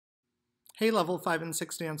Hey, level 5 and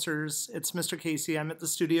 6 dancers, it's Mr. Casey. I'm at the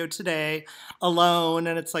studio today alone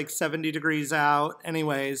and it's like 70 degrees out.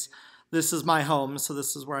 Anyways, this is my home, so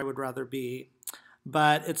this is where I would rather be.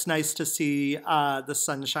 But it's nice to see the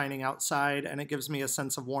sun shining outside, and it gives me a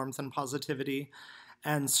sense of warmth and positivity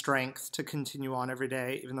and strength to continue on every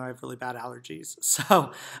day, even though I have really bad allergies.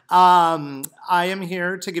 So I am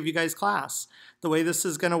here to give you guys class. The way this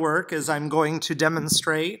is going to work is I'm going to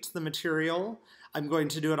demonstrate the material. I'm going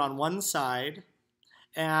to do it on one side,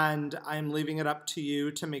 and I'm leaving it up to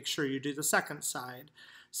you to make sure you do the second side.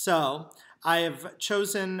 So I have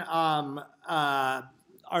chosen, our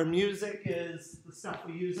music is the stuff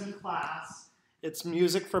we use in class. It's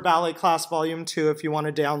Music for Ballet Class Volume 2 if you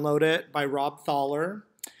want to download it, by Rob Thaler.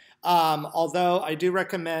 Although I do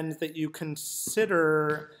recommend that you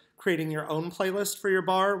consider creating your own playlist for your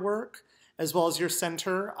bar work, as well as your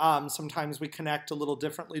center. Sometimes we connect a little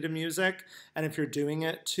differently to music, and if you're doing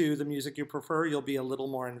it to the music you prefer, you'll be a little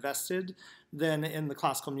more invested than in the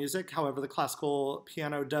classical music. However, the classical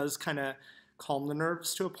piano does kind of calm the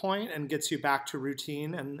nerves to a point and gets you back to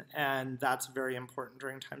routine, and that's very important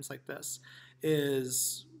during times like this,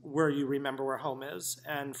 is where you remember where home is.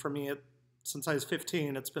 And for me, since I was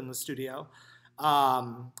 15, it's been the studio.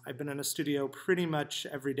 I've been in a studio pretty much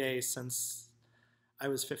every day since I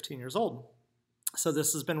was 15 years old. So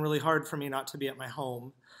this has been really hard for me not to be at my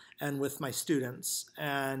home and with my students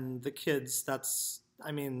and the kids. That's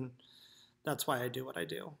why I do what I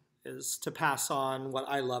do, is to pass on what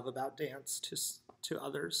I love about dance to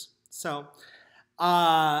others. So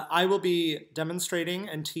I will be demonstrating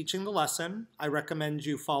and teaching the lesson. I recommend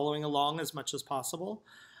you following along as much as possible.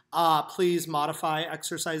 Please modify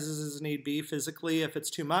exercises as need be physically. If it's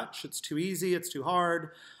too much, it's too easy, it's too hard.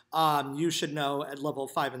 You should know at level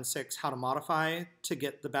 5 and 6 how to modify to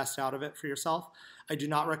get the best out of it for yourself. I do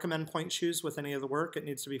not recommend point shoes with any of the work. It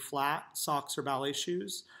needs to be flat socks or ballet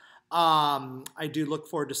shoes. I do look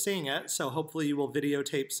forward to seeing it, so hopefully you will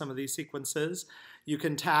videotape some of these sequences. You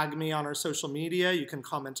can tag me on our social media, you can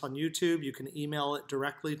comment on YouTube, you can email it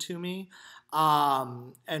directly to me,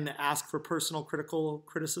 and ask for personal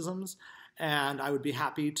criticisms, and I would be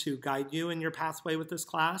happy to guide you in your pathway with this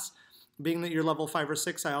class. Being that you're level 5 or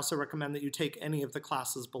 6, I also recommend that you take any of the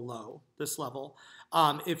classes below this level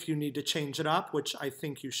if you need to change it up, which I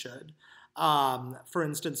think you should. For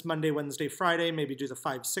instance, Monday, Wednesday, Friday, maybe do the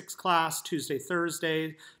 5-6 class. Tuesday,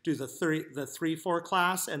 Thursday, do the 3-4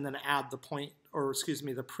 class, and then add the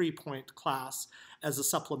the pre-point class as a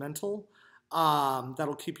supplemental.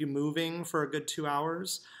 That'll keep you moving for a good 2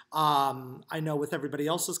 hours. I know with everybody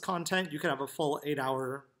else's content, you could have a full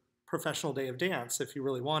 8-hour professional day of dance if you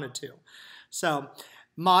really wanted to. So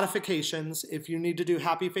modifications, if you need to do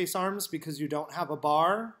happy face arms because you don't have a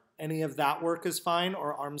bar, any of that work is fine,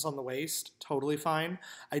 or arms on the waist, totally fine.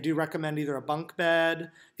 I do recommend either a bunk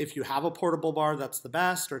bed. If you have a portable bar, that's the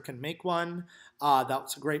best, or can make one.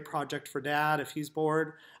 That's a great project for Dad if he's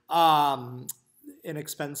bored.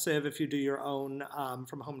 Inexpensive if you do your own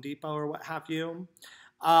from Home Depot or what have you,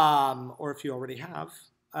 or if you already have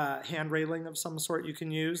hand railing of some sort you can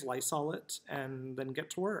use, Lysol it, and then get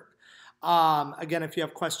to work. Again, if you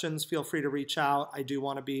have questions, feel free to reach out. I do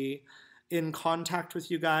want to be in contact with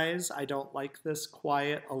you guys. I don't like this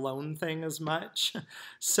quiet alone thing as much.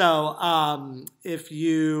 So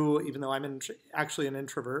even though I'm actually an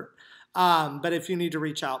introvert, but if you need to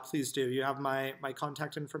reach out, please do. You have my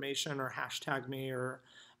contact information, or hashtag me, or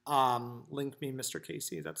link me, Mr.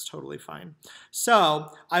 Casey. That's totally fine.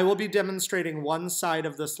 So I will be demonstrating one side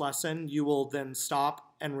of this lesson. You will then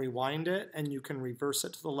stop and rewind it, and you can reverse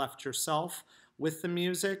it to the left yourself with the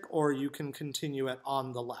music, or you can continue it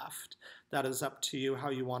on the left. That is up to you how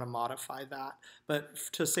you want to modify that. But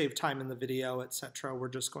to save time in the video, etc., we're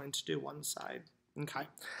just going to do one side. Okay,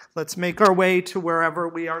 let's make our way to wherever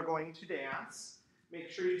we are going to dance. Make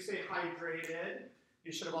sure you stay hydrated.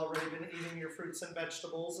 You should have already been eating your fruits and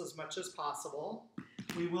vegetables as much as possible.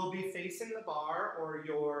 We will be facing the bar or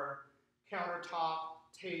your countertop,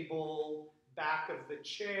 table, back of the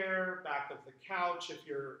chair, back of the couch if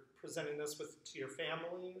you're presenting this to your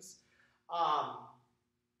families.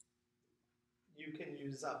 You can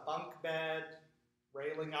use a bunk bed,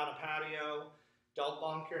 railing on a patio. Don't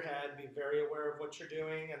bonk your head. Be very aware of what you're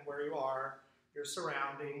doing and where you are, your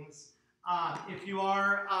surroundings. If you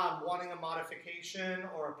are wanting a modification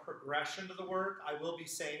or a progression to the work, I will be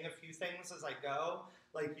saying a few things as I go.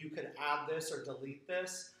 Like you could add this or delete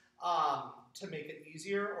this to make it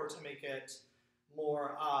easier, or to make it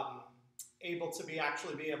more able to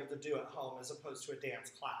actually be able to do at home as opposed to a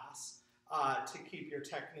dance class, to keep your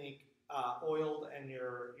technique oiled and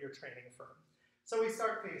your training firm. So we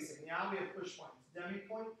start pacing. Now we have push points.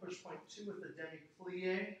 demi-point, push point 2 with the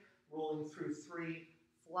demi-plie, rolling through 3,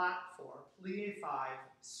 flat 4, plie 5,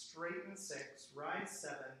 straighten 6, rise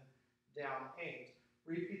 7, down 8.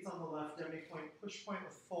 Repeats on the left, demi-point, push point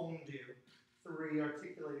with fondue, 3,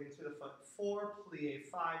 articulating through the foot, 4, plie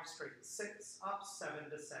 5, straighten 6, up 7,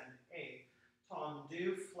 descend 8.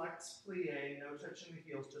 Tendu, flex, plie, no touching the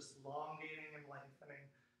heels, just elongating and lengthening.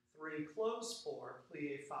 3, close 4,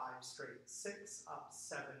 plie 5, straight 6, up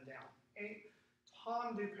 7, down 8.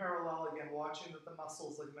 Tendu parallel, again, watching that the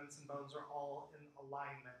muscles, ligaments, and bones are all in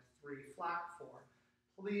alignment. 3, flat 4,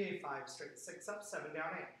 plie 5, straight 6, up 7,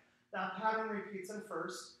 down 8. That pattern repeats in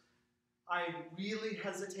first. I really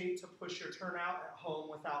hesitate to push your turnout at home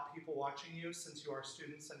without people watching you, since you are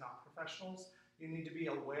students and not professionals. You need to be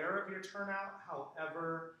aware of your turnout.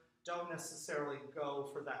 However, don't necessarily go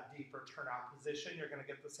for that deeper turnout position. You're going to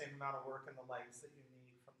get the same amount of work in the legs that you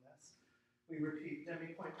need from this. We repeat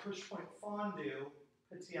demi-point, push point, fondue,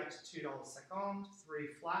 petit attitude à la seconde, 3,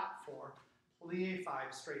 flat 4, plie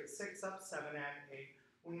 5, straight 6, up 7, and 8.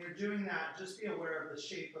 When you're doing that, just be aware of the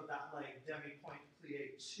shape of that leg, demi-point,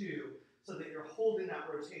 plie 2, so that you're holding that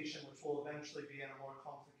rotation, which will eventually be in a more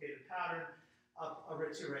complicated pattern, up a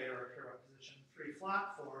retiré or a pirouette position. 3,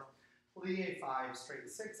 flat 4, plie 5, straight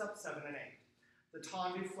 6, up 7, and 8. The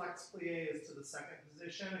tendu flex plie is to the second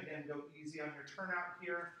position. Again, go easy on your turnout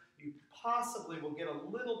here. You possibly will get a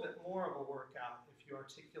little bit more of a workout if you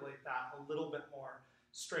articulate that a little bit more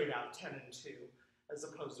straight out 10 and 2, as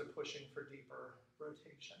opposed to pushing for deeper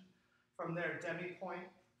rotation. From there, demi-point,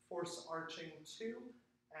 force arching 2,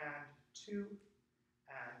 and 2,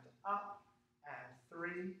 and up, and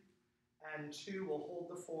 3, and 2. We'll hold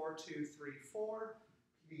the 4, 2, 3, 4.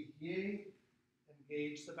 Plie,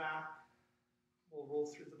 engage the back. We'll roll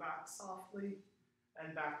through the back softly,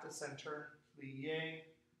 and back to center. Plie,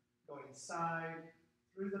 going side,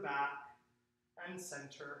 through the back, and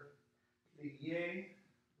center. Plie,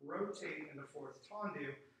 rotate into fourth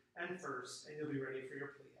tendu, and first, and you'll be ready for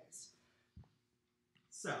your plies.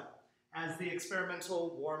 So, as the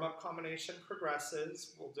experimental warm-up combination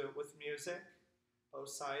progresses, we'll do it with music, both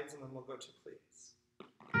sides, and then we'll go to plies.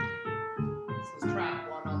 This is track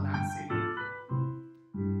 1 on that CD.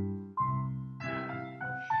 And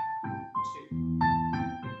push, 2,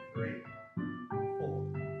 3, hold,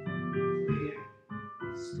 plie,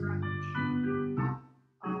 stretch, up,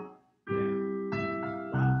 up, down,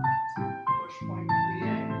 left, push point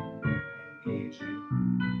plie, engaging.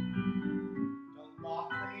 Don't lock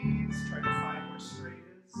the knees, try to find where straight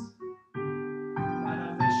is. None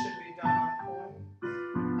of this should be done on point.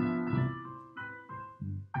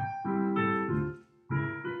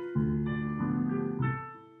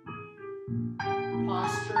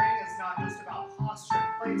 Posturing is not just about posture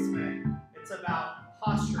and placement, it's about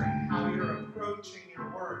posturing, how you're approaching your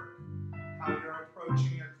work, how you're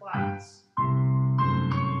approaching your class. 2.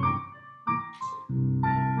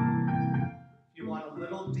 If you want a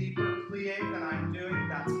little deeper plie than I'm doing,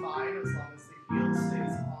 that's fine, as long as the heel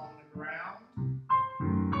stays on the ground.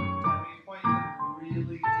 Demi-point,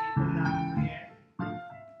 really deepen that plie.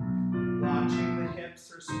 Watching the hips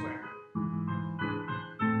are square.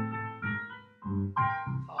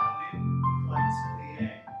 Flex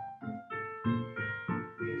plie.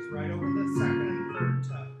 Knees right over the second and third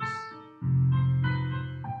toes.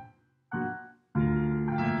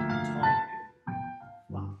 Tendu,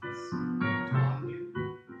 flex. Tendu,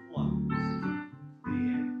 close. Plie,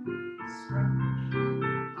 stretch.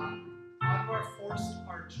 Up. Onto our forced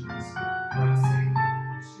arches. Pressing.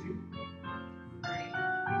 2, 3,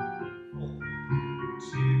 hold.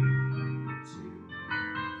 2, 2,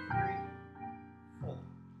 3, hold.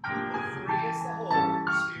 The 3 is the hold.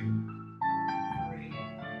 2, 3,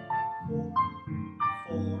 4,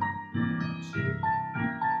 4, 2,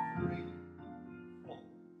 3, hold.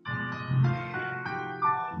 Plie,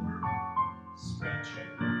 over,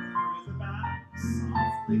 stretching through the back,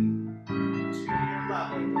 softly, to your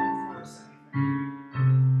level, don't force anything.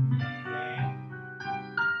 Plie,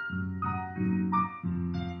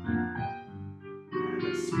 and a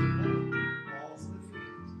swivel, balls of the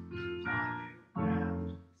feet. Tendu,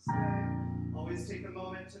 and stay. Always take a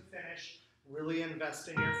moment to finish. Really invest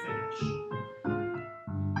in your finish.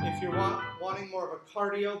 If you're wanting more of a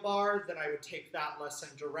cardio bar, then I would take that lesson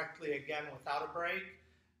directly again without a break.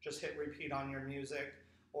 Just hit repeat on your music,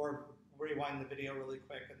 or rewind the video really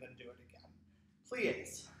quick and then do it again.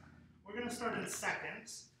 Plies. We're going to start in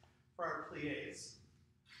seconds for our plies.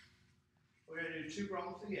 We're going to do 2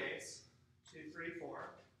 grand plies, 2, 3,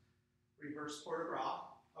 4. Reverse port de bras,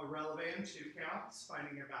 a releve in 2 counts,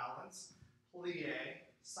 finding your balance. Plie,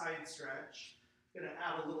 side stretch. Going to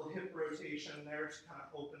add a little hip rotation there to kind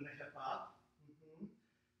of open the hip up.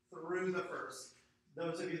 through the first.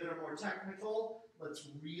 Those of you that are more technical, let's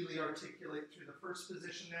really articulate through the first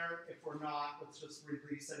position there. If we're not, let's just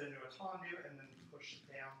release it into a tendu and then push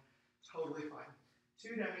it down. Totally fine.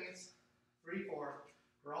 2 demis, 3, 4,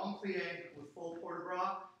 grand plie with full port de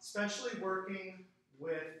bras, especially working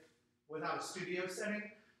without a studio setting.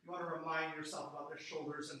 You want to remind yourself about the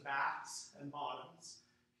shoulders and backs and bottoms.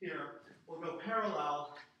 Here, we'll go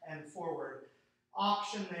parallel and forward.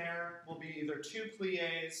 Option there will be either 2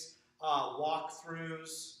 plies,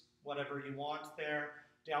 walk-throughs, whatever you want there,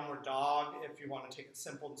 downward dog if you want to take it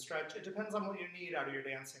simple and stretch. It depends on what you need out of your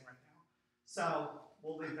dancing right now. So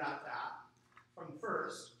we'll leave that at that. From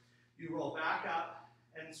first, you roll back up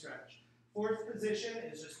and stretch. Fourth position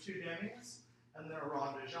is just 2 demis, and then a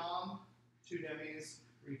rond de jambe, 2 demis,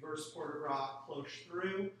 reverse port de bras, cloche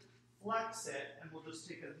through, flex it, and we'll just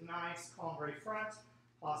take a nice cambray front,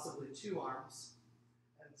 possibly 2 arms,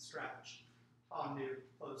 and stretch. Tendu,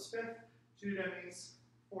 close 5th, 2 demis,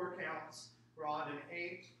 4 counts, grand and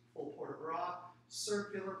 8, full port de bras,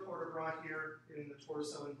 circular port de bras here, getting the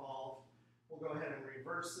torso involved. We'll go ahead and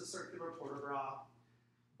reverse the circular port de bras.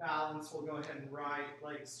 Balance, we'll go ahead and right,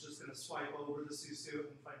 legs just going to swipe over the susu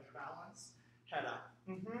and find your balance. Head up.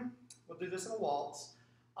 We'll do this in a waltz.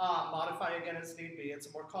 Modify again as need be. It's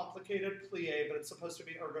a more complicated plie, but it's supposed to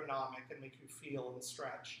be ergonomic and make you feel and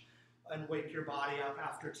stretch and wake your body up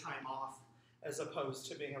after time off, as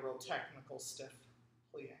opposed to being a real technical, stiff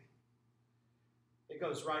plie. It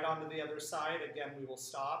goes right onto the other side. Again, we will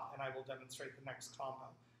stop, and I will demonstrate the next combo.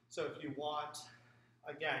 So if you want,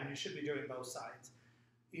 again, you should be doing both sides.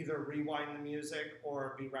 Either rewind the music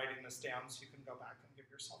or be writing this down so you can go back and give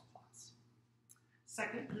yourself class.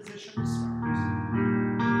 Second position to start.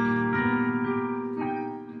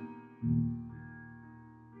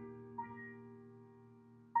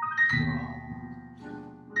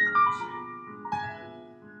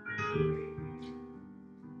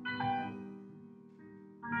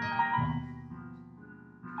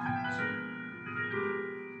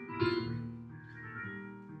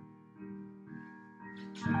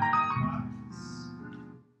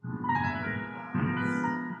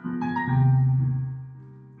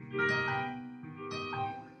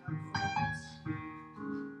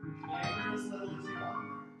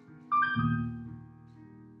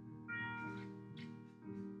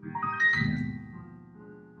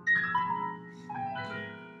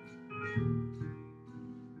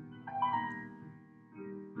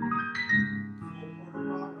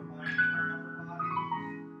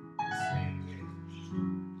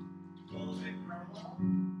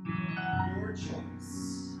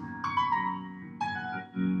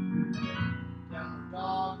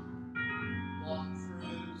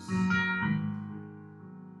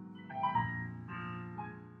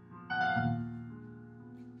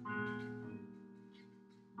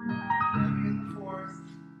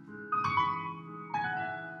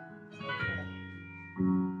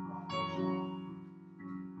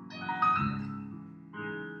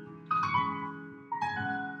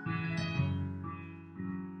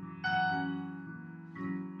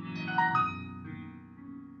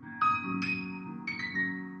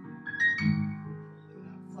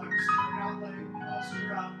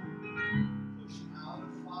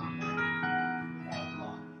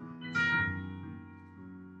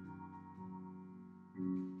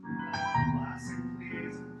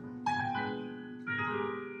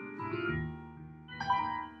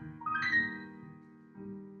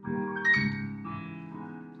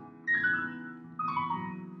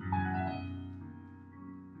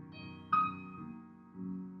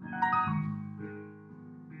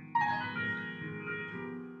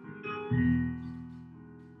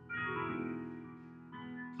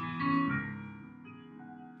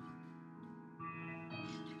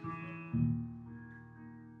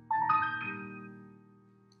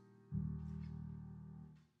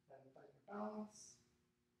 Balance.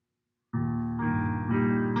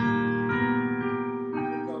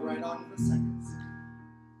 We'll go right on to the seconds.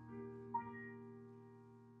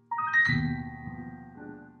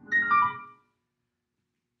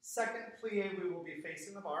 Second plie, we will be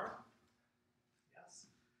facing the barre. Yes.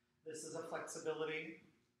 This is a flexibility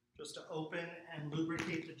just to open and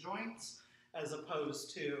lubricate the joints, as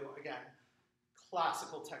opposed to, again,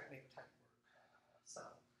 classical technique type work. So,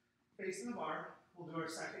 facing the barre. We'll do our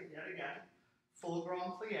second yet again. Full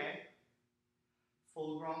grand plie,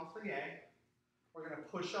 full grand plie. We're going to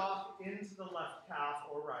push off into the left calf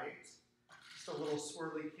or right. Just a little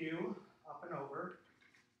swirly cue, up and over.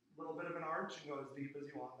 A little bit of an arch and go as deep as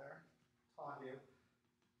you want there. Tendu.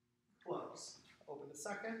 Close. Open the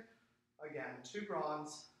second. Again, 2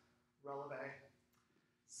 grands, releve.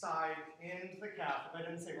 side into the calf. If I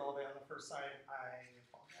didn't say releve on the first side, I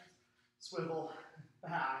apologize. Swivel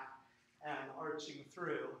back and arching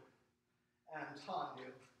through, and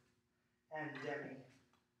tendu, and demi,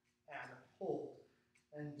 and hold,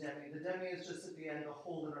 and demi. The demi is just at the end to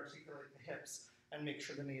hold and articulate the hips and make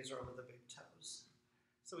sure the knees are over the big toes.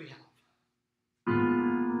 So we have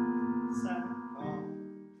set,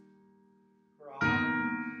 broad,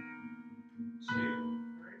 2,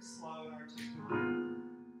 very slow and articulate,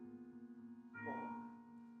 4,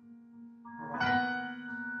 broad,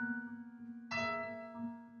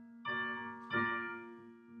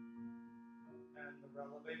 and the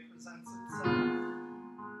releve presents itself.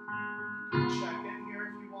 You can check in here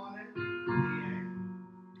if you wanted.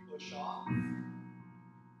 Push off,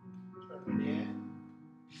 turn it in,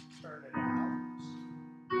 turn it out,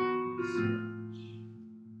 stretch,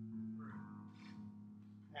 through,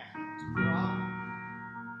 and drop,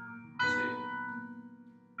 2,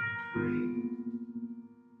 3,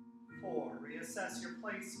 4. Reassess your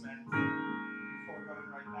placement before going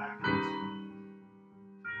right back into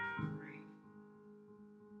 3,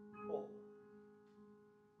 4.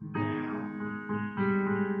 Down,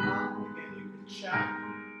 up. Again, you can check.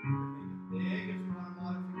 You can make it big if you want a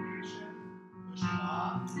modification. Push it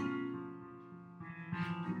off.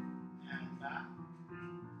 And back.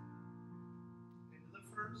 Into the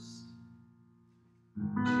first. 2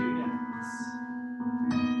 demis.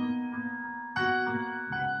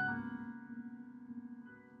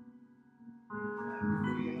 And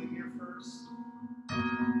feeling here first.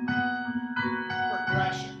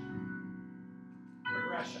 Progression.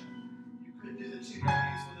 Progression. You could do the 2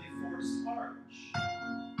 demis with a forced arch.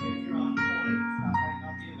 If you're on point, that might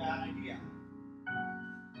not be a bad idea.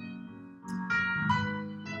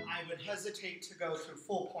 I would hesitate to go through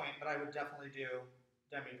full point, but I would definitely do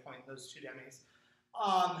demi-point, those 2 demis.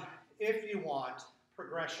 If you want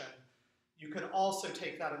progression, you could also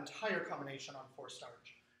take that entire combination on forced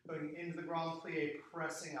arch. Going into the grand plie,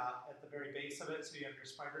 pressing up at the very base of it so you have your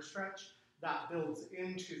spider stretch. That builds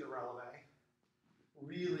into the releve.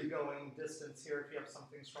 Really going distance here if you have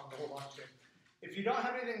something strong to hold on to. If you don't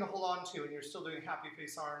have anything to hold on to and you're still doing happy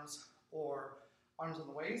face arms or arms on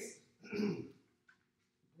the waist,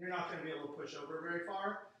 you're not going to be able to push over very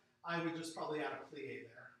far. I would just probably add a plie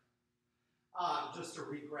there. Just to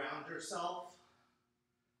reground yourself,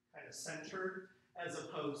 kind of centered, as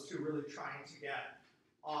opposed to really trying to get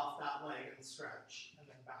off that leg and stretch and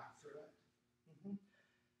then back through it.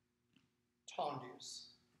 Tendus.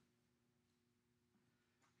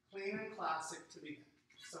 Clean and classic to begin.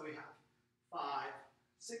 So we have 5,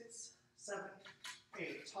 6, 7,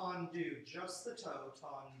 8. Tendu, just the toe.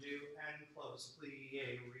 Tendu and close.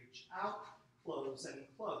 Plie, reach out, close and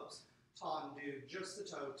close. Tendu, just the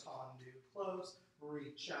toe. Tendu, close,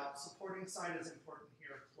 reach out. Supporting side is important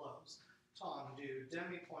here. Close. Tendu,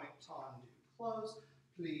 demi-point. Tendu, close.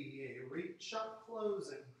 Plie, reach up, close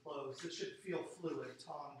and close. This should feel fluid.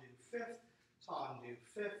 Tendu, 5th. Tendu,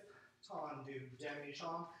 5th. Tendu,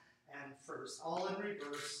 demi-jambe, and first. All in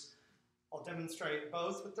reverse. I'll demonstrate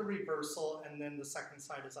both with the reversal, and then the second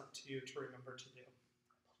side is up to you to remember to do.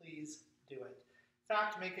 Please do it. In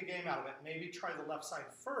fact, make a game out of it. Maybe try the left side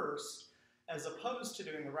first, as opposed to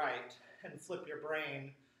doing the right, and flip your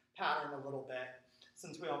brain pattern a little bit,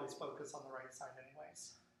 since we always focus on the right side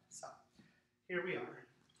anyways. So, here we are.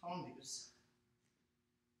 Tendus.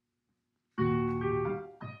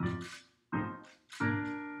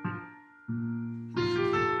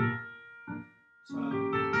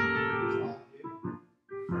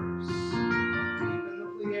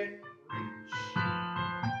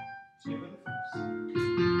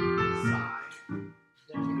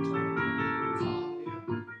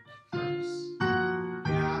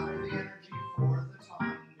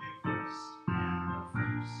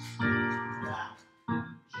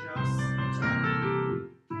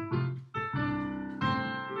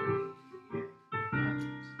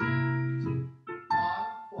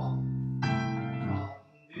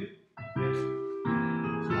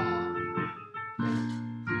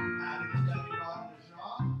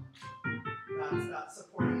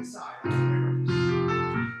 Supporting side on reverse.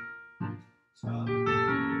 Toe,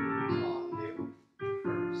 tendu,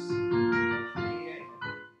 first. Plie,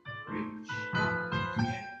 reach, up,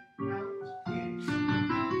 in,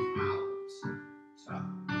 out, toe,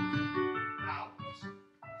 out, first.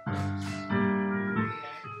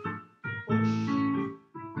 Plie, push, and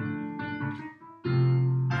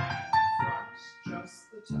front, just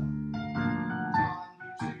the toe.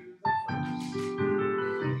 Tendu to the first.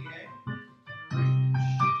 Plie, reach,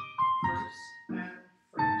 first.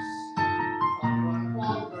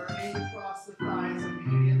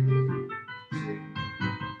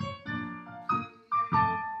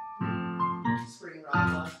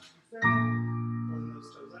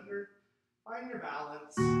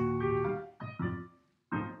 balance.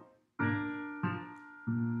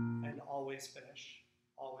 And always finish,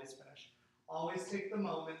 always finish. Always take the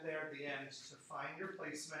moment there at the end to find your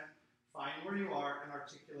placement, find where you are, and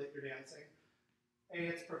articulate your dancing. A,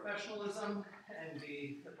 it's professionalism, and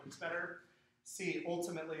B, it looks better. C,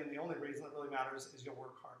 ultimately, and the only reason it really matters is you'll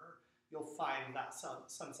work harder. You'll find that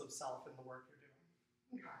sense of self in the work you're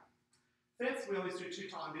doing. Okay. Fifth, we always do 2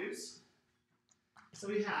 tendus. So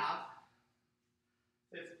we have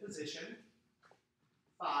fifth position,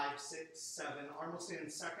 5, 6, 7. Arm will stay in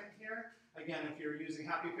second here. Again, if you're using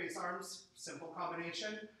happy face arms, simple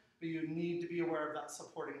combination, but you need to be aware of that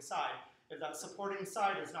supporting side. If that supporting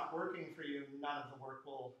side is not working for you, none of the work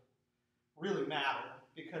will really matter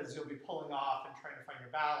because you'll be pulling off and trying to find your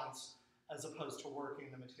balance as opposed to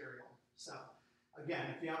working the material. So again,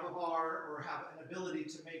 if you have a bar or have an ability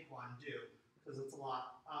to make one, do, because it's a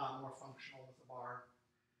lot more functional with a bar.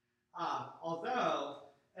 Although,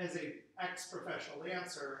 as an ex-professional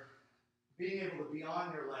dancer, being able to be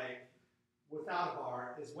on your leg without a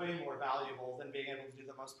bar is way more valuable than being able to do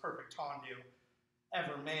the most perfect tendu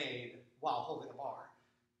ever made while holding a bar.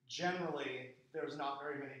 Generally, there's not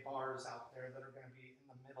very many bars out there that are going to be in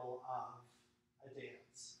the middle of a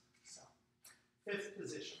dance. So, fifth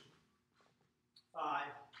position. 5,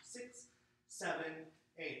 6, 7,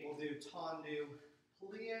 8. We'll do tendu,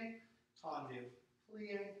 plie, tendu,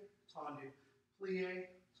 plie, tendu, plie,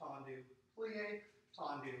 tendu, plie,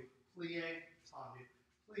 tendu, plie, tendu,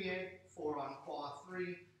 plie. 4 on qua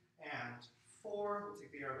 3 and 4. We'll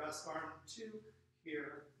take the arabesque arm. 2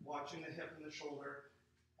 here, watching the hip and the shoulder.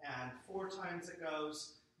 And 4 times it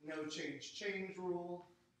goes. No change rule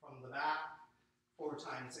from the back. 4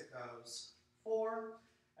 times it goes. 4.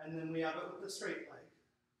 And then we have it with the straight leg.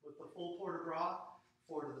 With the full port de bras,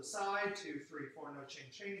 4 to the side, 2, 3, 4, no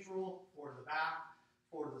change rule, 4 to the back,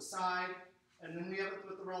 4 to the side, and then we have it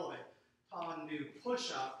with the relevant. Tendu,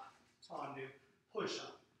 push up, tendu, push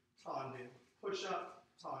up, tendu, push up,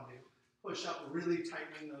 tendu, push up, really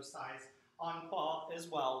tightening those thighs. En qua as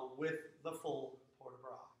well with the full port de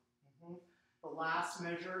bras. The last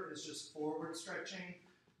measure is just forward stretching,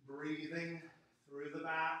 breathing through the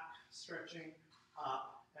back, stretching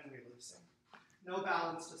up and releasing. No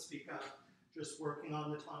balance to speak of, just working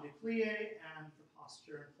on the tendu plie and the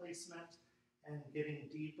posture and placement and getting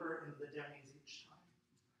deeper into the demis each time.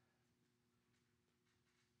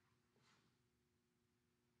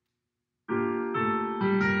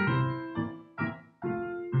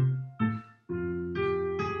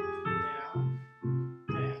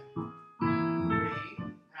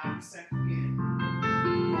 Accent in.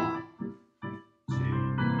 1, 2, 3.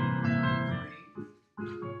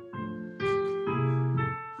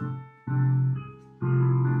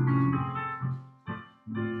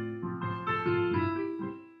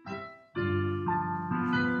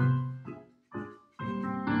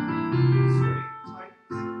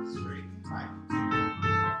 Straight and tight.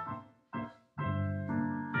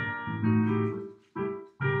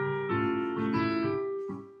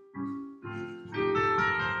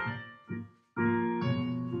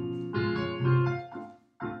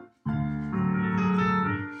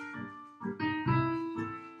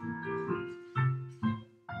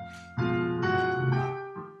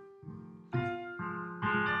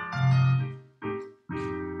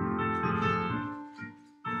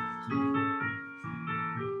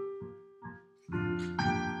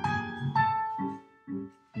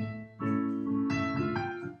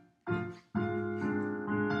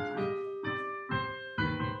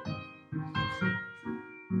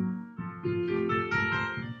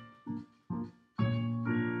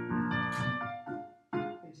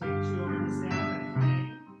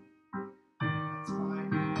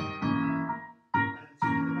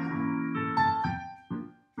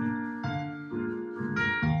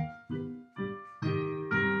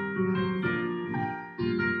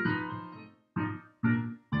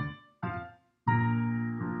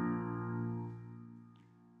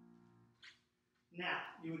 Now,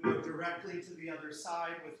 you would go directly to the other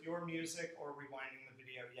side with your music or rewinding the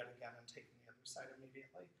video yet again and taking the other side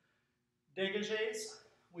immediately. Dégagés,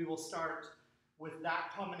 we will start with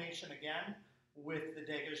that combination again with the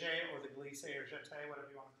dégagé or the glissé or jeté, whatever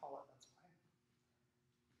you want to call it, that's fine.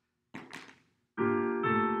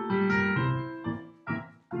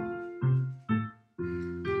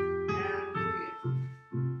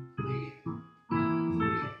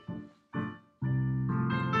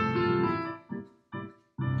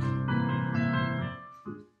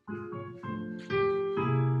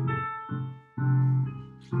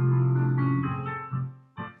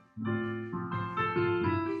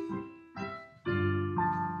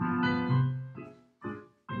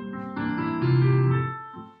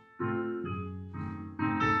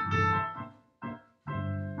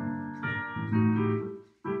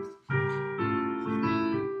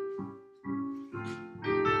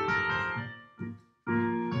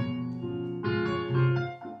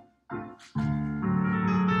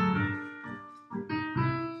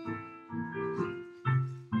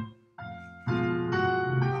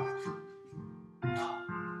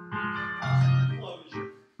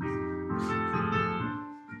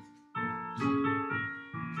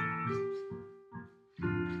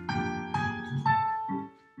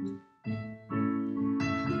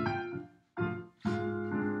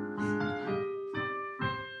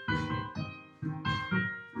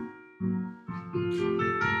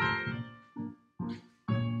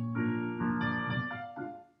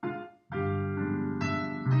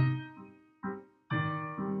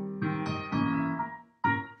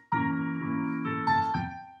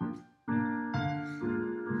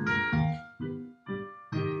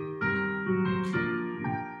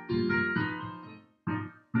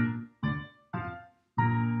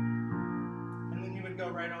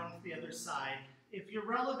 to the other side. If your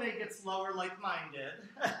releve gets lower like mine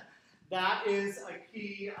did, that is a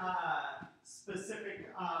key specific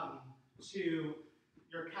to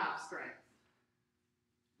your calf strength.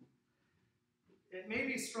 It may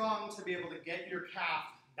be strong to be able to get your calf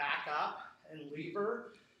back up and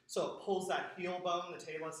lever, so it pulls that heel bone, the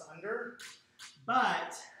talus, under.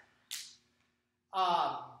 But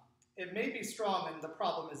it may be strong, and the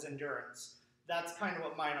problem is endurance. That's kind of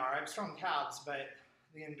what mine are. I have strong calves, but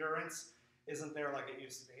the endurance isn't there like it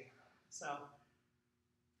used to be. So,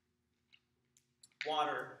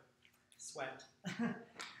 water, sweat.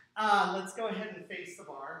 Let's go ahead and face the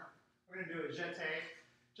bar. We're going to do a jeté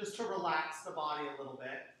just to relax the body a little bit.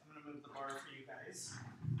 I'm going to move the bar for you guys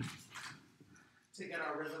to get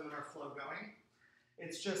our rhythm and our flow going.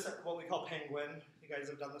 It's just what we call penguin. You guys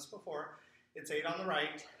have done this before. It's 8 on the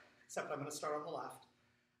right, except I'm going to start on the left.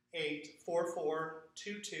 8, 4, 4,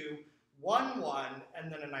 2, 2, 1, 1,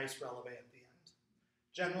 and then a nice releve at the end.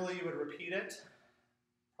 Generally, you would repeat it.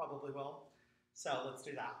 Probably will. So let's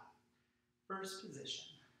do that. First position.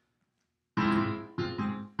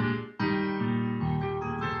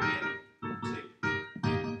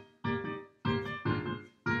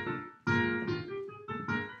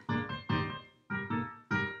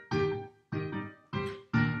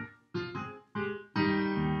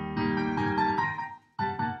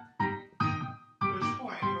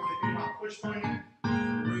 Push pointing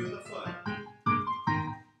through the foot.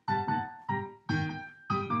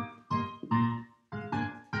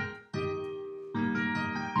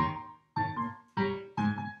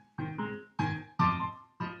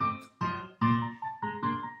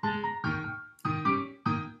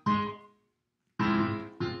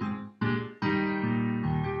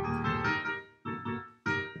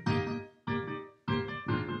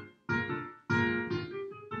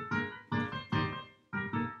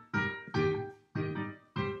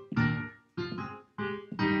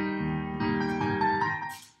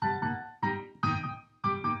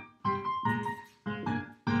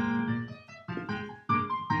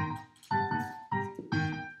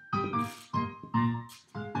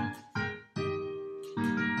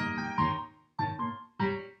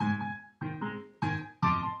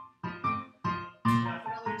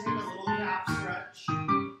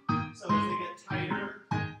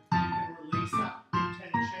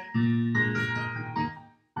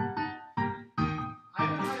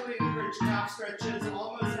 Stretches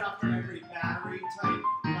almost after every battery type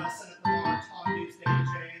lesson at the bar, tendus,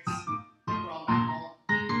 dégagés,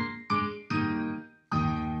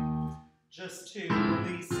 just to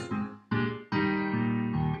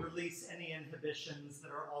release any inhibitions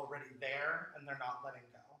that are already there and they're not letting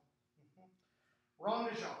go. Rond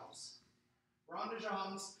de jambes. Rond de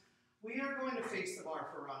jambes. We are going to face the bar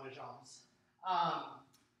for rond de jambes.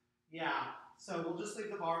 Yeah, so we'll just leave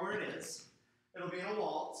the bar where it is. It'll be in a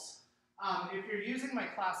waltz. If you're using my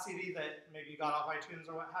class CD that maybe you got off iTunes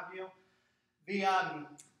or what have you,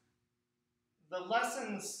 the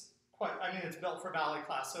lessons, it's built for ballet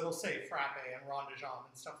class, so it'll say frappe and rond de jambe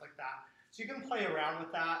and stuff like that. So you can play around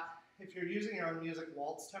with that. If you're using your own music,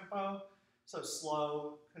 waltz tempo, so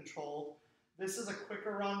slow, controlled. This is a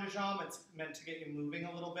quicker rond de jambe. It's meant to get you moving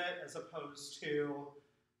a little bit as opposed to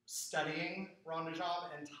studying rond de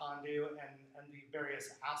jambe and tendu and the various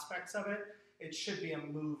aspects of it. It should be a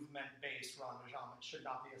movement-based rond de jambe. It should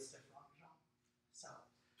not be a stiff rond de jambe. So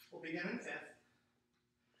we'll begin in 5th.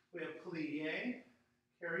 We have plie,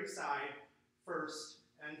 carry side, 1st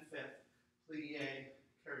and 5th. Plie,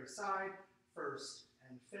 carry side, 1st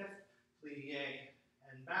and 5th. Plie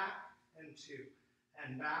and back, and 2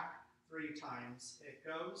 and back. 3 times it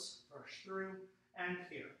goes, brush through, and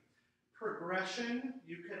here. Progression,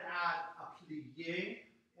 you could add a plie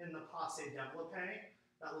in the passe développé,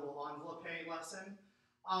 that little enveloppe lesson.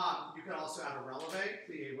 You could also add a releve,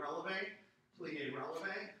 plie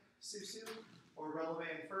releve, susu, or releve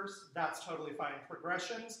in 1st. That's totally fine.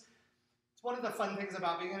 Progressions. It's one of the fun things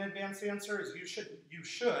about being an advanced dancer is you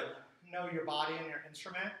should know your body and your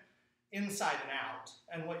instrument inside and out,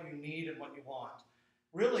 and what you need and what you want.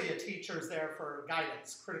 Really, a teacher is there for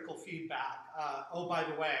guidance, critical feedback. Oh, by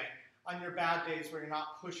the way, on your bad days where you're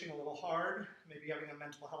not pushing a little hard, maybe having a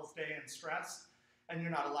mental health day and stress, and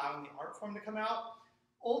you're not allowing the art form to come out,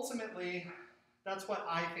 ultimately, that's what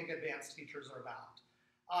I think advanced teachers are about.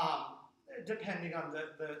 Depending on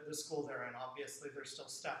the school they're in, obviously, there's still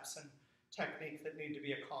steps and technique that need to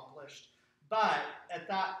be accomplished. But at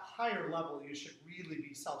that higher level, you should really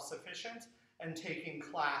be self-sufficient and taking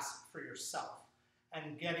class for yourself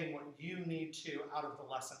and getting what you need to out of the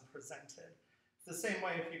lesson presented. It's the same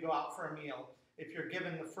way if you go out for a meal. If you're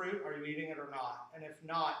given the fruit, are you eating it or not? And if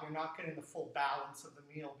not, you're not getting the full balance of the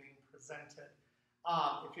meal being presented.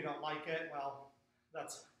 If you don't like it, well,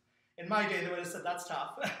 that's, in my day, they would have said that's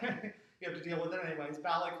tough. You have to deal with it anyways.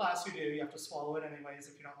 Ballet class you do, you have to swallow it anyways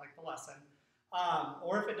if you don't like the lesson.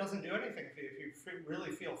 Or if it doesn't do anything for you, if you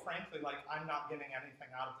really feel, frankly, like I'm not getting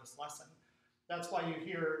anything out of this lesson. That's why you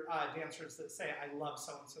hear dancers that say, I love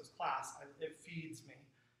so-and-so's class, it feeds me.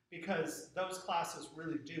 Because those classes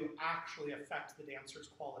really do actually affect the dancer's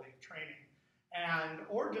quality of training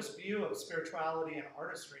or just view of spirituality and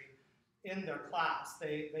artistry in their class.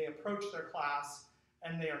 They approach their class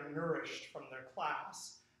and they are nourished from their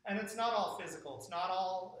class. And it's not all physical. It's not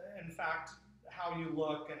all, in fact, how you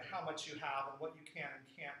look and how much you have and what you can and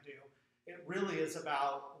can't do. It really is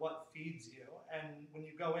about what feeds you. And when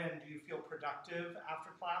you go in, do you feel productive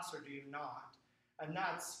after class or do you not? And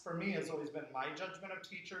that's, for me, has always been my judgment of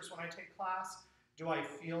teachers when I take class. Do I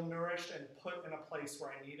feel nourished and put in a place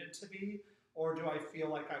where I needed to be? Or do I feel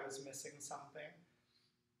like I was missing something?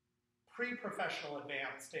 Pre-professional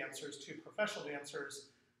advanced dancers to professional dancers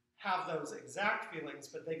have those exact feelings,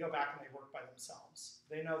 but they go back and they work by themselves.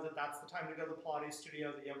 They know that that's the time to go to the Pilates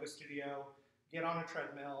studio, the yoga studio, get on a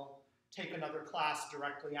treadmill, take another class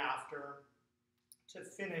directly after to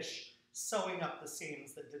finish sewing up the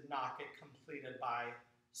seams that did not get completed by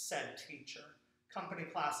said teacher. Company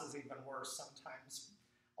class is even worse sometimes,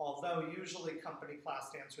 although usually company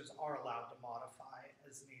class dancers are allowed to modify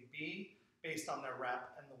as need be based on their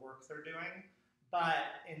rep and the work they're doing, but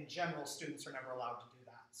in general, students are never allowed to do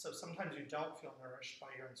that. So sometimes you don't feel nourished by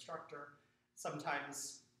your instructor,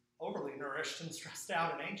 sometimes overly nourished and stressed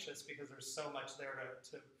out and anxious because there's so much there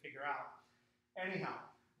to figure out. Anyhow,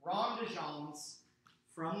 rond de jambes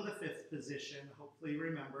from the 5th position. Hopefully you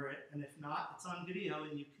remember it, and if not, it's on video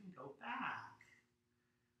and you can go back.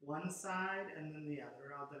 One side and then the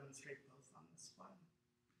other. I'll demonstrate both on this one.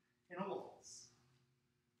 In a waltz.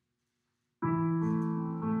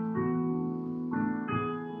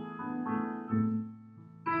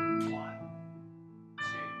 1, 2,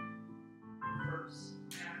 first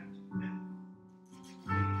and 5th.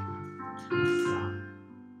 Lead, side,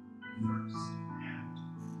 first and.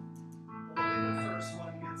 Only the first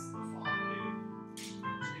one gets the fondue. 2,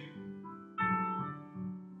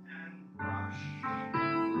 and brush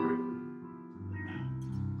through the back.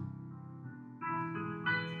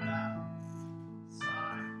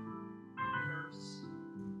 Side, first,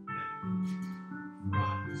 5th.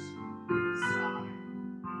 Front, side.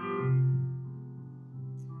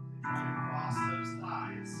 Try to cross those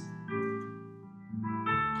thighs.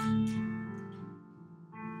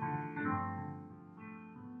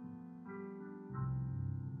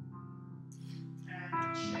 And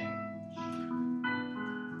change. Try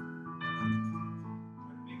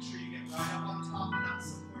to make sure you get right up on top of that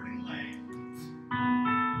supporting leg.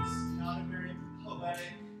 It's not a very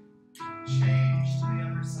poetic change to the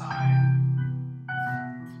other side,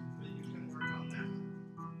 but you can work on that.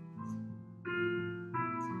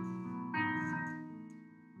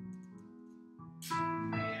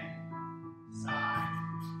 Side,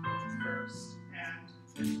 first and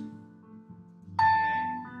 5th.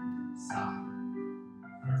 Side,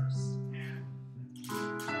 first and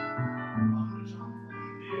 5th. Rond de jambe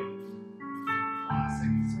fondue.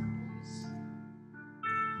 Classic circles.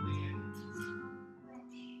 Plie,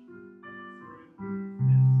 brush, through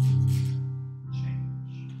 5th.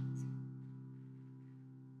 Change.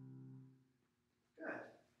 Good.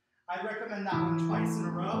 I recommend that one twice in a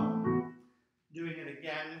row. Doing it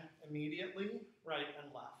again immediately, right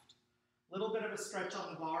and left. A little bit of a stretch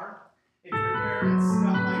on the bar. If your parents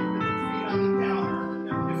don't like the feet on the counter, then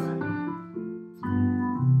don't do it.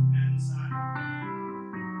 And side.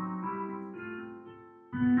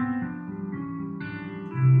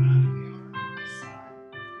 Adding the arm, side.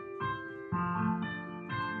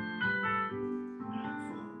 And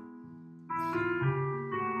forward.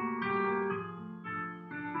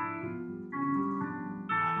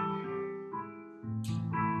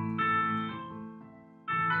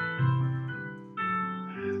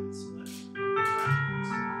 And split.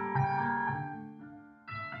 Right.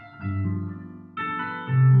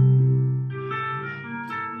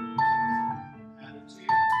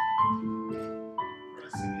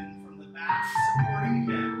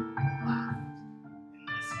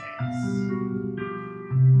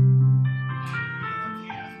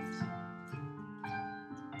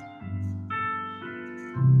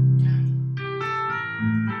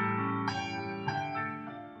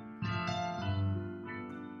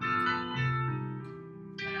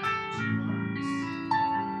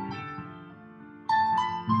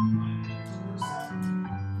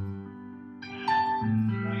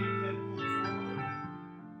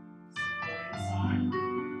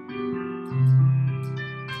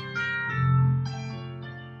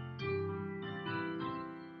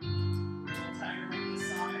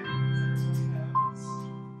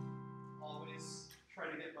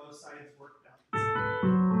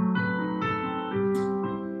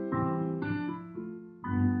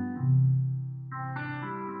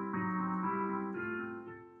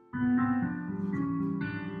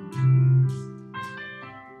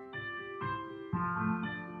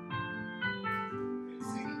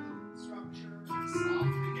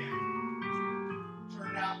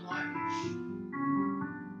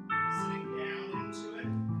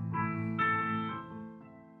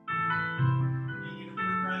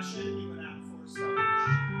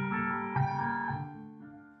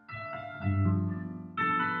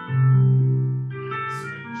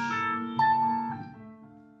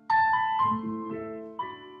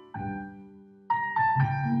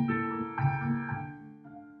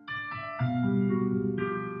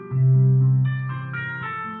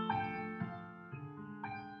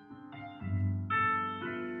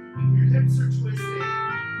 If your hips are twisting,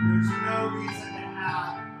 there's no reason to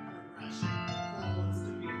add a progression. The goal is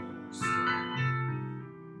to be a little more square.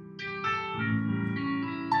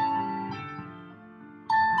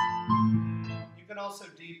 You can also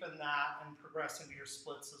deepen that and progress into your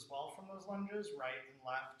splits as well from those lunges, right and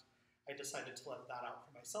left. I decided to let that out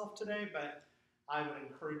for myself today, but I would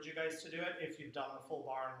encourage you guys to do it if you've done the full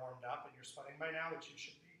bar and warmed up and you're sweating by now, which you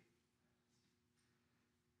should be.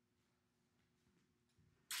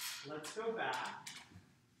 Let's go back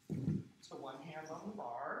to one hand on the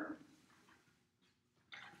bar.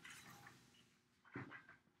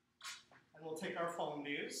 And we'll take our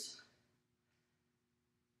fondues.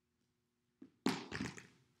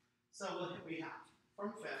 So we have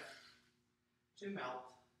from fifth to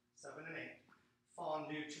melt, 7 and 8.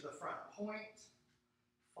 Fondue to the front point,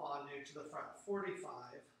 fondue to the front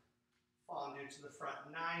 45, fondue to the front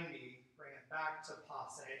 90, bring it back to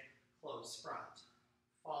passe, close front.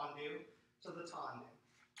 Fondue to the tendu.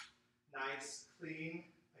 Nice, clean,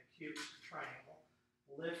 acute triangle.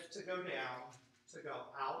 Lift to go down, to go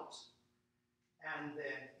out, and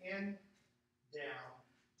then in, down,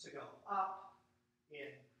 to go up,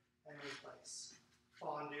 in, and replace.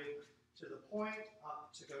 Fondue to the point,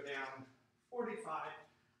 up to go down 45,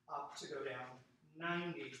 up to go down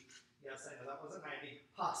 90. Yes, I know that wasn't 90.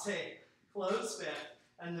 Passe, close fifth,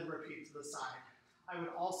 and then repeat to the side. I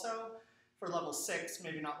would also, for level 6,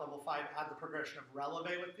 maybe not level 5, add the progression of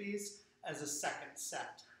releve with these as a second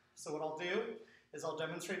set. So what I'll do is I'll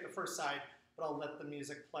demonstrate the first side, but I'll let the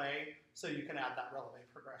music play so you can add that releve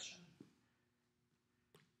progression.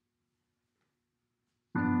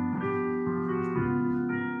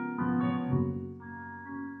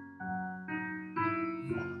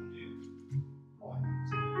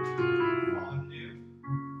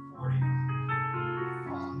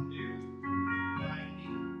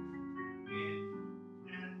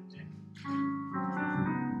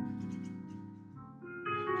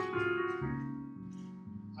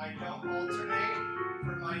 I don't alternate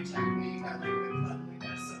for my technique. I like the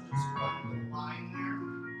cleanliness of just one good line there.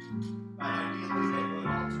 But ideally they would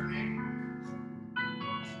alternate.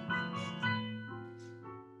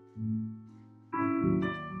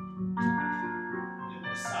 In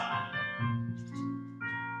the side.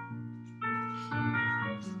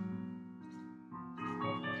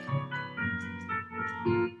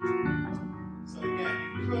 So again,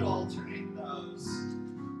 you could alternate those.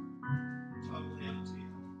 Totally up to you.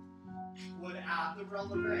 Would add the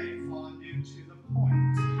releve, fondue to the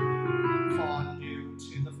point, fondue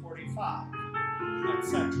to the 45,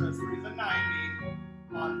 etc. through the 90,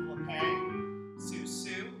 enveloppe,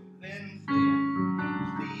 sous-sus, then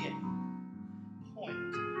plie,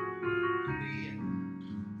 point, plie,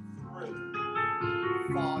 through,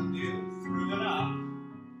 fondue, through and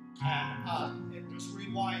up, it just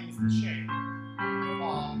rewinds the shape,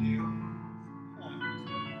 fondue, point,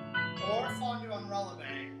 or fondue on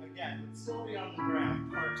releve, again, would still be on the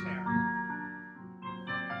ground, parterre.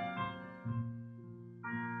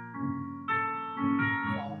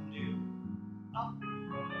 Fondue, up,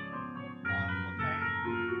 enveloppe,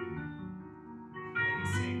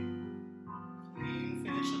 lacing, clean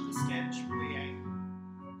finish of the stitch, plie,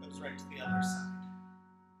 goes right to the other side.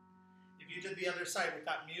 If you did the other side with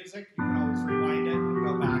that music, you can always rewind it and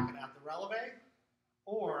go back and add the releve,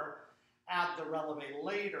 or add the releve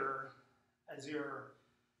later as your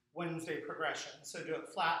Wednesday progression. So do it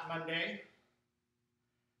flat Monday,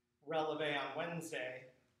 releve on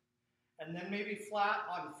Wednesday, and then maybe flat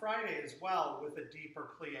on Friday as well with a deeper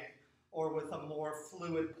plie or with a more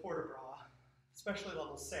fluid port-de-bras, especially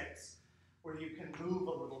level 6, where you can move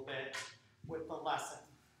a little bit with the lesson.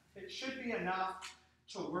 It should be enough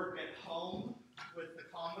to work at home with the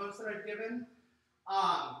combos that I've given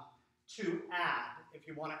to add, if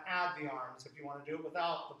you want to add the arms, if you want to do it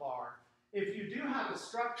without the bar. If you do have a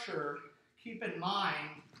structure, keep in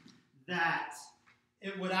mind that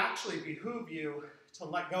it would actually behoove you to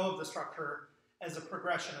let go of the structure as a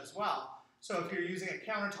progression as well. So if you're using a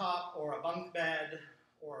countertop or a bunk bed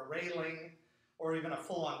or a railing or even a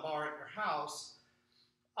full-on bar at your house,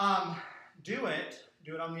 do it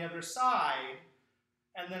on the other side,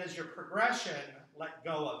 and then as your progression, let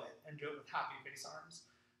go of it and do it with happy face arms.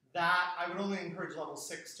 That, I would only encourage level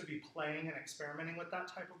 6 to be playing and experimenting with that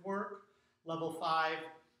type of work. Level 5,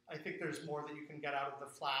 I think there's more that you can get out of the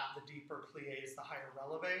flat, the deeper plies, the higher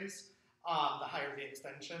releves, the higher the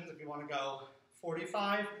extensions. If you want to go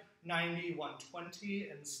 45, 90, 120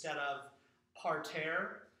 instead of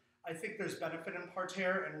parterre, I think there's benefit in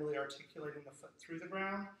parterre and really articulating the foot through the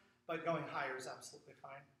ground, but going higher is absolutely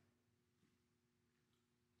fine.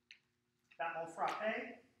 Battement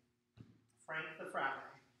frappe, Frank the frappe.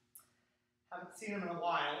 Haven't seen him in a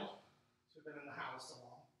while. We've been in the house so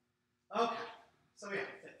long. Okay, so we have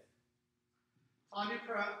fifth. Tendu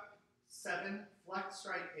creux, 7, flex,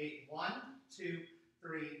 strike, 8, 1, 2,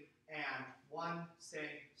 3, and 1,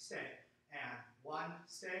 stay, stay, and 1,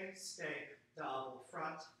 stay, stay, double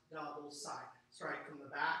front, double side. Strike from the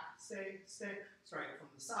back, stay, stay, strike from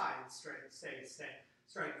the side, straight, stay, stay,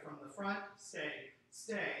 strike from the front, stay,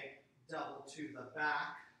 stay, double to the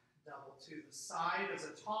back, double to the side as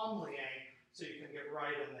a tomlier, so you can get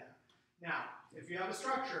right in there. Now, if you have a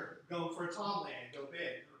structure, go for a tomlier, go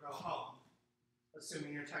big, or go home,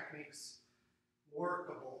 assuming your technique's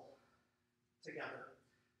workable together.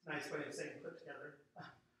 Nice way of saying put together.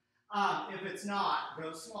 If it's not,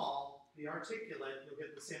 go small, be articulate, you'll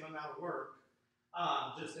get the same amount of work,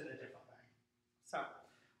 just in a different way. So,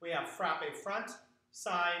 we have frappe front,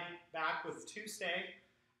 side, back with 2 stay,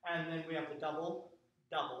 and then we have the double,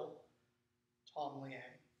 double,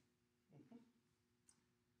 tomlier.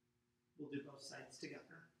 We'll do both sides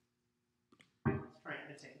together. Let's try it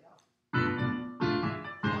in a tango.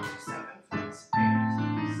 7, flex, 8,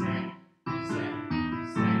 stay, stay, stay,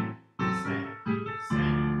 stay,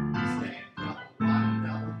 stay, stay, double 1,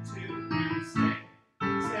 double 2, and stay,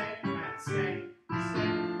 stay, and stay, stay,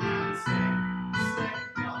 and stay, stay,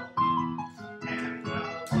 double, and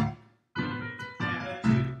double 1, and a 2,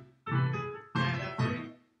 and a 3,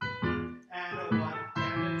 and a 1,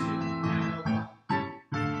 and a 2, and a 1.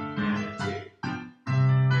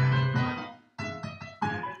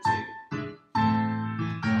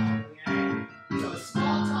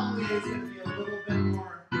 Is going to be a little bit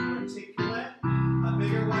more articulate. A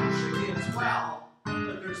bigger one should be as well,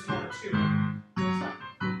 but there's more to it. So,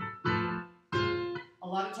 a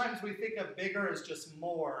lot of times we think of bigger as just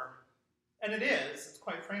more, and it is, it's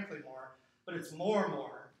quite frankly more, but it's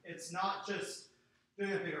more. It's not just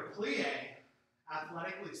doing a bigger plie,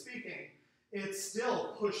 athletically speaking. It's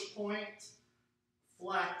still push point,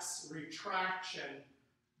 flex, retraction.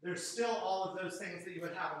 There's still all of those things that you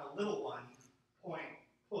would have in a little one, point,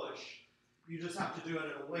 push. You just have to do it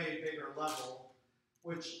at a way bigger level,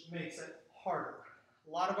 which makes it harder. A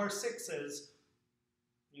lot of our 6s,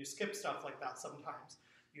 you skip stuff like that sometimes.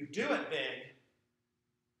 You do it big,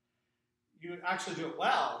 you actually do it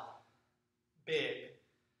well, big,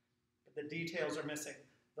 but the details are missing.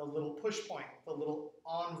 The little push point, the little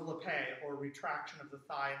enveloppe or retraction of the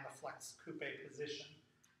thigh in the flex coupe position,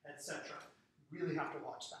 etc. Really have to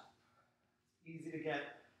watch that. Easy to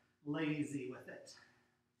get lazy with it.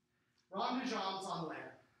 Rond de jambes en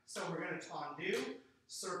l'air. So we're going to tendu,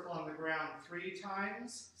 circle on the ground 3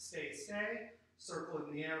 times, stay, stay, circle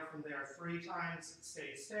in the air from there 3 times,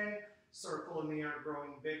 stay, stay, circle in the air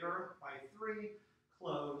growing bigger by 3,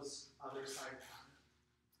 close, other side pattern.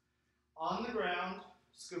 On the ground,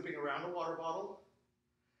 scooping around a water bottle,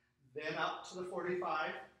 then up to the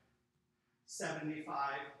 45,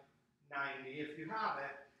 75, 90 if you have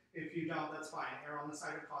it. If you don't, that's fine. Err on the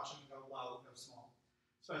side of caution, go low, go small.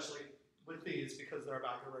 Especially with these because they're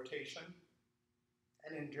about your rotation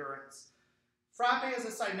and endurance. Frappe, as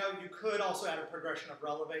a side note, you could also add a progression of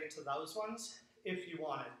releve to those ones if you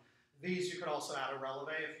wanted. These you could also add a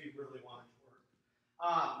releve if you really wanted to work.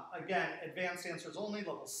 Again, advanced dancers only,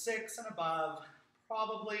 level 6 and above,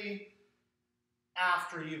 probably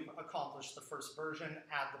after you've accomplished the first version,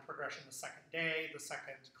 add the progression the second day, the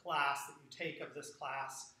second class that you take of this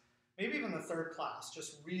class, maybe even the third class,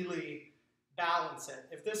 just really balance it.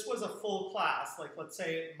 If this was a full class, like let's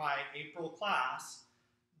say my April class,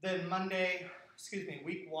 then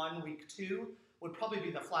week 1, week 2 would probably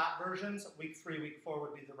be the flat versions. Week 3, week 4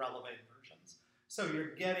 would be the releve versions. So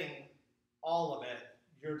you're getting all of it.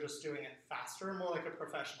 You're just doing it faster, more like a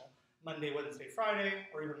professional. Monday, Wednesday, Friday,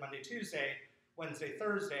 or even Monday, Tuesday, Wednesday,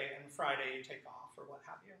 Thursday, and Friday you take off or what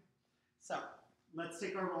have you. So let's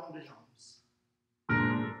take our rond de jambes.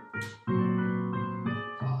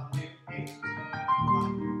 Tendu, 8,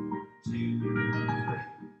 1, 2, 3.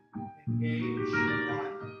 Engage,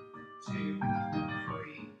 1, 2, 3.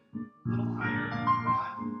 A little higher,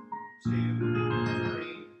 1, 2, 3.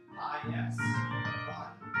 High, yes.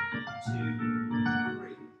 1, 2,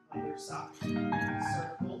 3. Other side.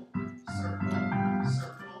 Circle, circle,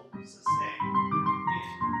 circle, sustain.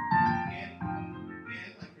 In,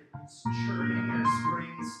 like you're churning your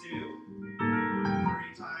spring stew.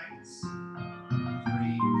 3 times. 3,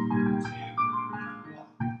 2, 1.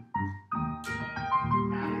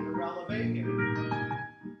 Adding the releve here.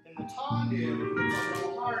 In the tendu, it's a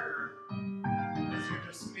little harder because you're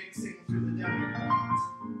just mixing through the demi-point.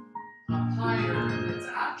 Up higher, it's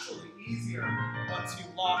actually easier once you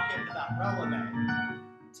lock into that releve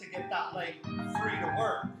to get that leg free to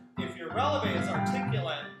work. If your releve is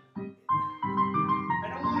articulate,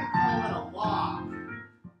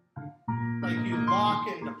 lock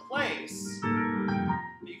into place,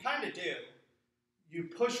 but you kind of do. You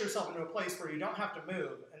push yourself into a place where you don't have to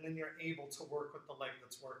move, and then you're able to work with the leg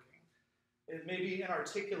that's working. It may be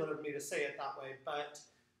inarticulate of me to say it that way, but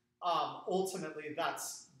ultimately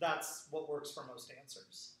that's what works for most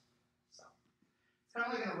dancers. So it's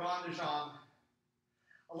kind of like in a rond de jambe.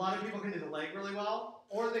 A lot of people can do the leg really well,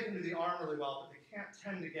 or they can do the arm really well, but they can't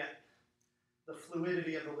tend to get the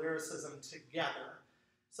fluidity of the lyricism together.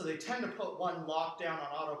 So they tend to put one lockdown on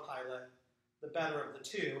autopilot, the better of the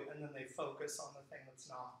two, and then they focus on the thing that's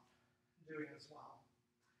not doing as well.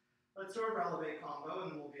 Let's do a releve combo,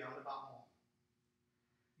 and then we'll be on to barre.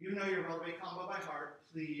 You know your releve combo by heart.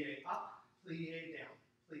 Plie up, plie down,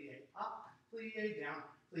 plie up, plie down,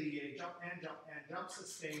 plie jump and jump and jump.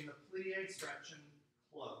 Sustain the plie, stretch and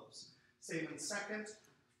close. Same in second,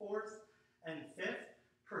 fourth, and fifth.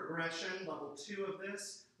 Progression, level 2 of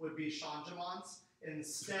this, would be changements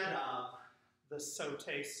instead of the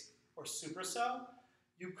sautés or soubresauts.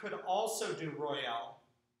 You could also do royale.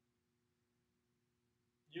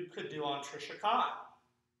 You could do entrechacade.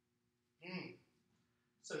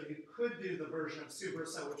 So you could do the version of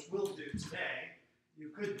soubresaut, which we'll do today. You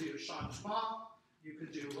could do changement, you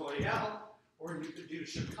could do royale, or you could do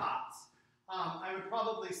chacades. I would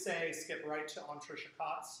probably say skip right to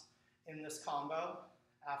entrechacades in this combo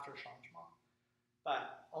after changement.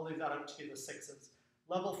 But I'll leave that up to you, the 6s.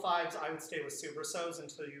 Level 5s, I would stay with soubresauts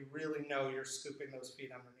until you really know you're scooping those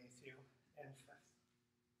feet underneath you in 5th.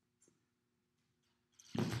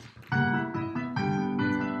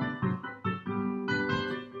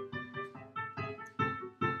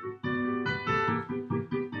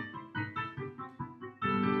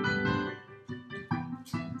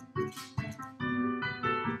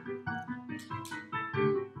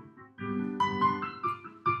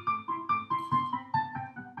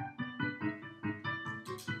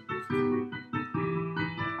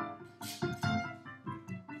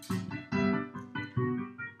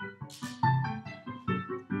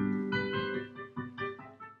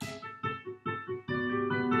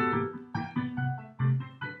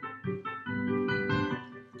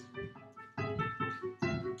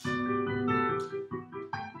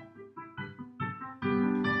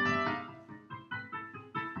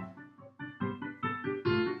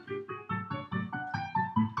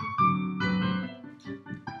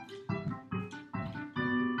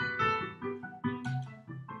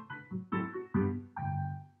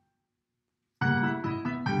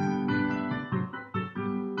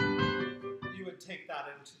 Take that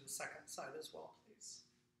into the second side as well, please.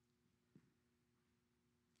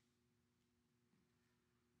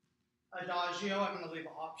 Adagio, I'm going to leave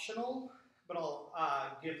optional, but I'll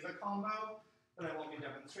give the combo, but I won't be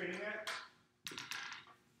demonstrating it.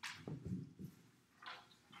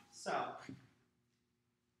 So,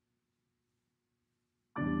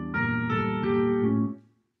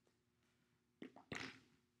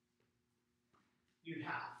 you'd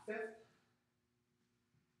have 5th,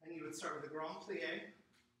 and you would start with a grand plie.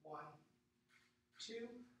 1, 2,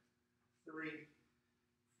 3,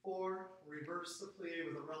 4. Reverse the plie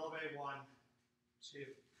with a releve. 1, 2,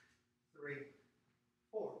 3,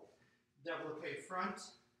 4. Développé front.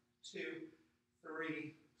 2,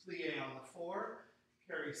 3. Plie on the 4.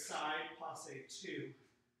 Carry side. Passe 2,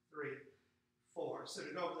 3, 4. So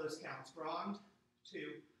to go over those counts: grand, 2,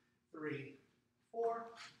 3, 4.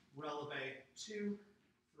 Releve 2,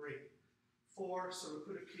 3, 4. So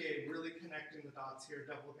we put a plie, really connecting the dots here.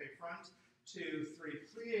 Développé front. 2, 3.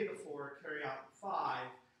 Plie the 4. Carry out 5.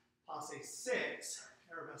 Passe 6.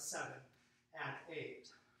 Arabesque 7 and 8.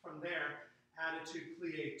 From there, attitude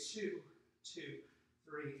plie 2, 2,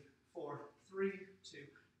 3, 4, 3, 2,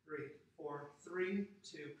 3, 4, 3,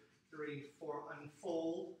 2, 3, 4.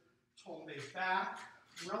 Unfold, tombe back,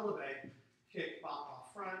 releve, kick, barre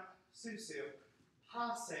front, sous-sus,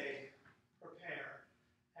 passe, prepare,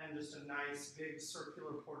 and just a nice big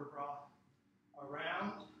circular port de bras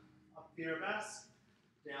around, up the arabesque,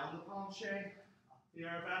 down the penché, up the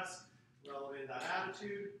arabesque, releve that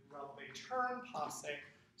attitude, releve turn, passe,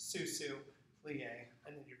 sous-sus, plie,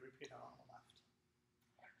 and then you repeat it on the left.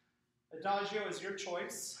 Adagio is your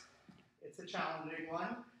choice. It's a challenging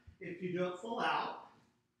one. If you do it full out,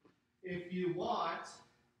 if you want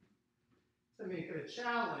to make it a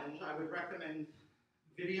challenge, I would recommend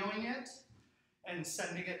videoing it and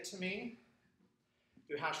sending it to me.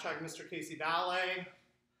 Do hashtag Mr. Casey Ballet,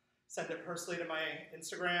 send it personally to my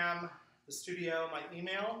Instagram, the studio, my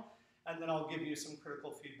email, and then I'll give you some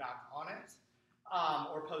critical feedback on it,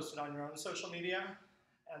 or post it on your own social media,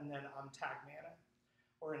 and then tag me in it,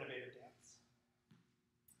 or Innovative Dance.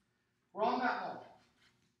 Grand barre.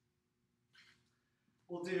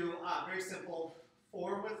 We'll do very simple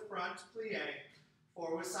 4 with front plie,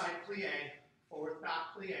 4 with side plie, 4 with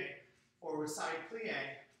back plie, 4 with side plie,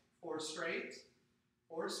 4 straight,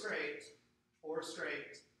 4 straight, 4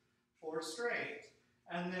 straight, 4 straight,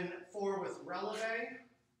 and then 4 with releve,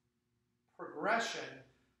 progression,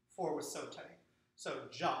 4 with saute. So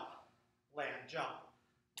jump, land,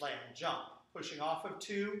 jump, pushing off of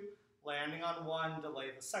 2, landing on 1, delay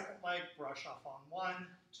the second leg, brush off on 1,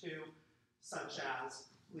 2, such as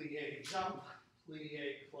plie, jump,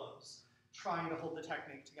 plie, close. Trying to hold the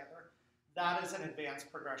technique together. That is an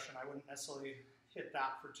advanced progression. I wouldn't necessarily hit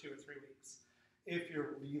that for 2 or 3 weeks. If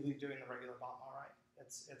you're really doing the regular bomb, all right,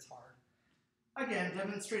 it's hard. Again,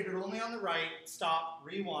 demonstrated only on the right, stop,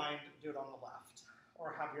 rewind, do it on the left.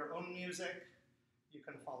 Or have your own music, you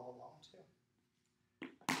can follow along too.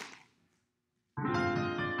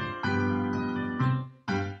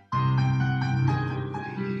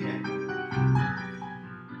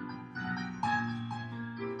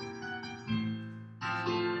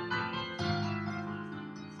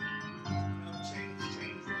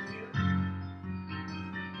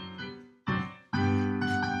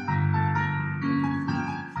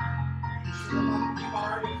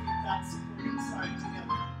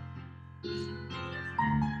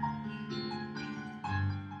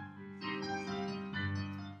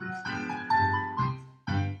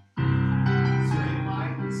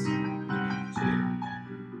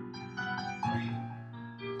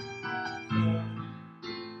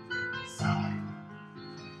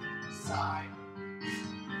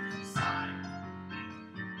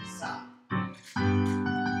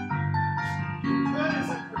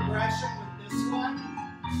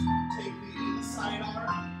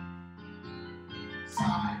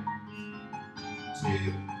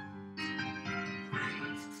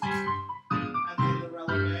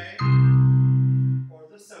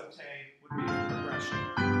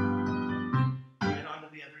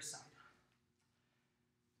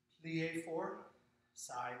 Plie 4,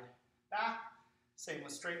 side, back. Same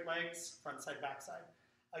with straight legs, front side, back side.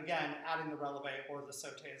 Again, adding the releve or the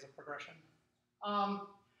saute as a progression.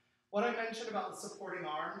 What I mentioned about the supporting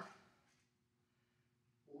arm,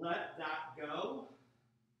 let that go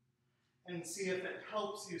and see if it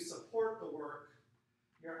helps you support the work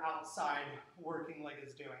your outside working leg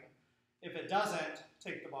is doing. If it doesn't,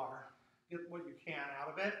 take the bar. Get what you can out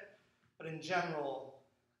of it. But in general,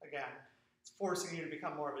 again, it's forcing you to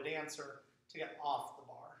become more of a dancer to get off the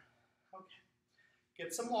bar. Okay.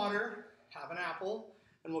 Get some water, have an apple,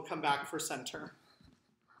 and we'll come back for center.